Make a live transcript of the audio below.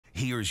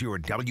Here's your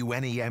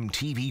WNEM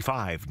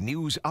TV5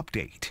 news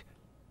update.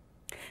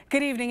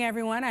 Good evening,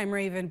 everyone. I'm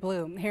Raven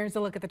Blue. Here's a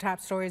look at the top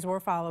stories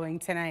we're following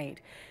tonight.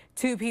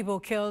 2 people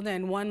killed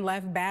and 1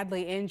 left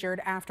badly injured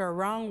after a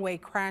wrong-way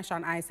crash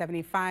on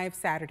I-75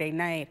 Saturday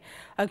night.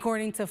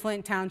 According to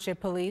Flint Township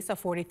Police, a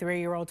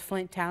 43-year-old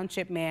Flint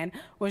Township man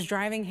was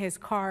driving his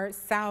car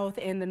south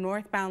in the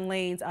northbound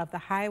lanes of the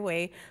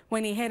highway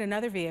when he hit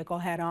another vehicle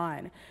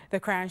head-on. The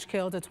crash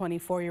killed a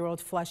 24-year-old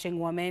Flushing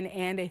woman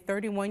and a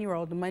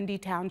 31-year-old Mundy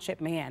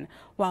Township man,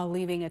 while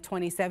leaving a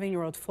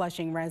 27-year-old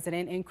Flushing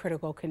resident in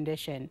critical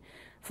condition.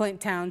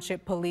 Flint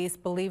Township Police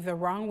believe the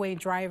wrong-way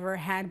driver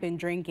had been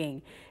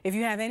drinking. If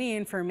you have any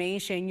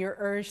information, you're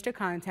urged to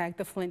contact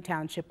the Flint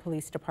Township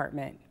Police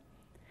Department.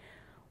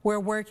 We're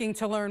working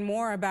to learn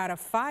more about a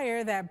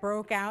fire that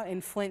broke out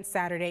in Flint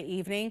Saturday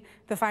evening.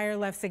 The fire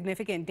left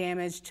significant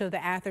damage to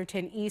the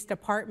Atherton East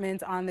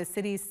apartments on the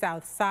city's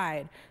south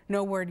side.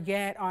 No word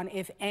yet on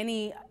if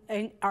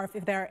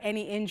there are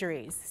any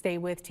injuries. Stay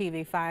with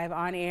TV5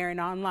 on air and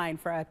online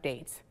for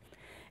updates.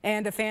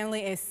 And a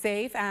family is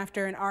safe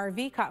after an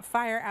RV caught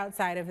fire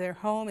outside of their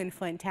home in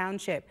Flint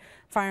Township.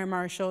 Fire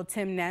Marshal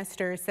Tim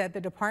Nestor said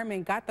the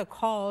department got the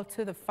call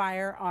to the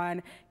fire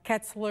on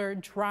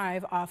Ketzler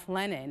Drive off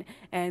Lennon.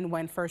 And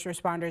when first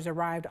responders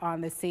arrived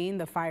on the scene,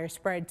 the fire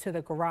spread to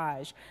the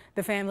garage.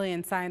 The family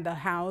inside the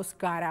house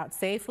got out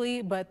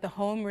safely, but the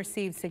home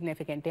received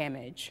significant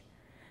damage.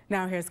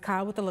 Now here's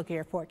Kyle with a look at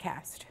your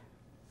forecast.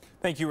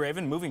 Thank you,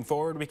 Raven. Moving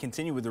forward, we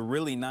continue with the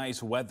really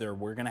nice weather.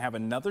 We're going to have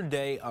another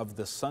day of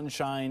the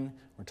sunshine.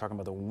 We're talking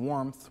about the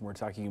warmth. We're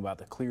talking about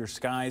the clear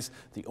skies.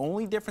 The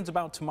only difference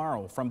about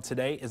tomorrow from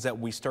today is that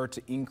we start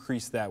to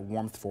increase that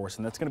warmth for us,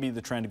 and that's going to be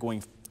the trend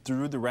going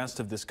through the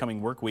rest of this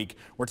coming work week.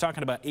 We're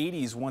talking about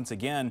 80s once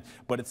again,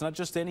 but it's not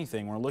just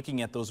anything. We're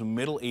looking at those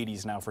middle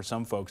 80s now for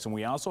some folks, and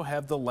we also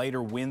have the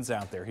lighter winds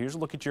out there. Here's a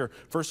look at your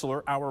first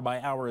alert hour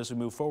by hour as we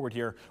move forward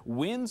here.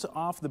 Winds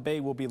off the bay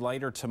will be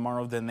lighter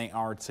tomorrow than they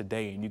are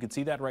today, and you can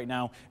see that right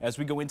now as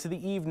we go into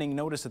the evening.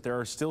 Notice that there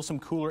are still some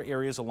cooler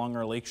areas along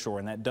our lakeshore,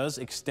 and that does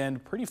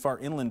extend pretty far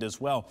inland as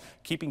well,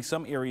 keeping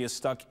some areas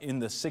stuck in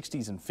the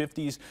 60s and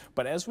 50s.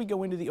 But as we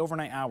go into the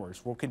overnight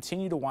hours, we'll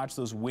continue to watch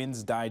those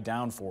winds die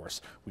down for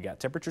us. We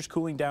got temperatures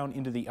cooling down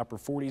into the upper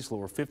 40s,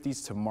 lower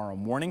 50s tomorrow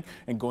morning,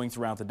 and going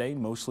throughout the day,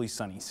 mostly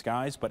sunny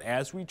skies. But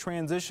as we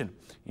transition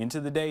into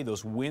the day,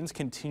 those winds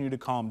continue to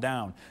calm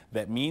down.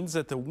 That means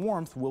that the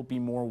warmth will be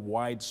more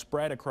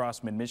widespread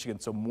across mid-Michigan,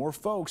 so more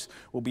folks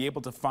will be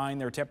able to find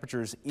their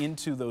temperatures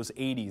into those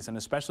 80s, and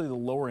especially the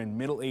lower and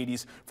middle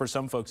 80s for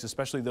some folks,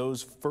 especially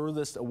those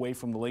furthest away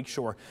from the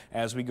lakeshore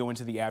as we go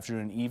into the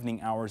afternoon and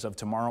evening hours of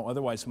tomorrow.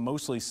 Otherwise,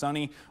 mostly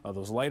sunny.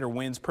 Those lighter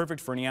winds,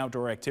 perfect for any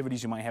outdoor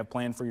activities you might have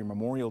planned for your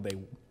Memorial Day.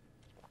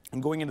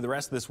 And going into the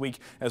rest of this week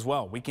as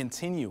well, we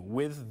continue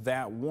with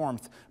that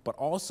warmth, but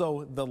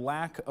also the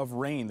lack of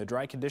rain, the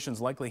dry conditions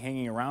likely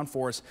hanging around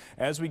for us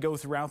as we go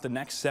throughout the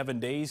next 7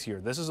 days here.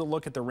 This is a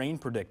look at the rain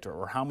predictor,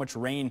 or how much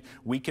rain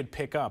we could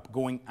pick up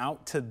going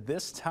out to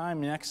this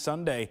time next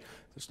Sunday.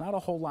 There's not a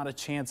whole lot of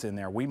chance in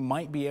there. We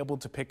might be able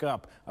to pick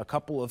up a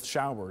couple of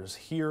showers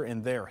here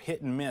and there,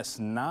 hit and miss,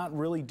 not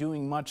really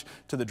doing much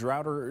to the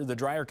drought or the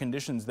drier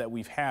conditions that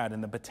we've had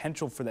and the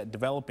potential for that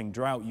developing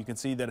drought. You can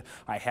see that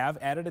I have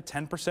added a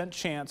 10%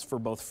 chance for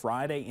both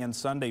Friday and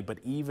Sunday, but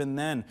even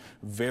then,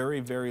 very,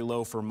 very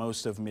low for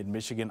most of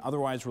mid-Michigan.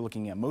 Otherwise, we're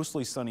looking at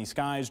mostly sunny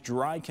skies,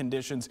 dry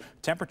conditions,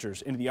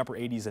 temperatures into the upper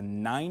 80s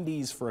and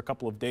 90s for a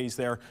couple of days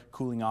there,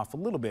 cooling off a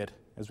little bit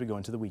as we go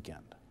into the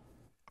weekend.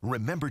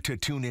 Remember to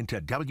tune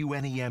into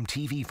WNEM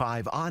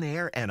TV5 on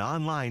air and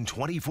online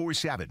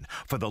 24/7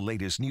 for the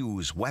latest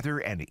news, weather,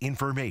 and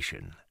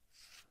information.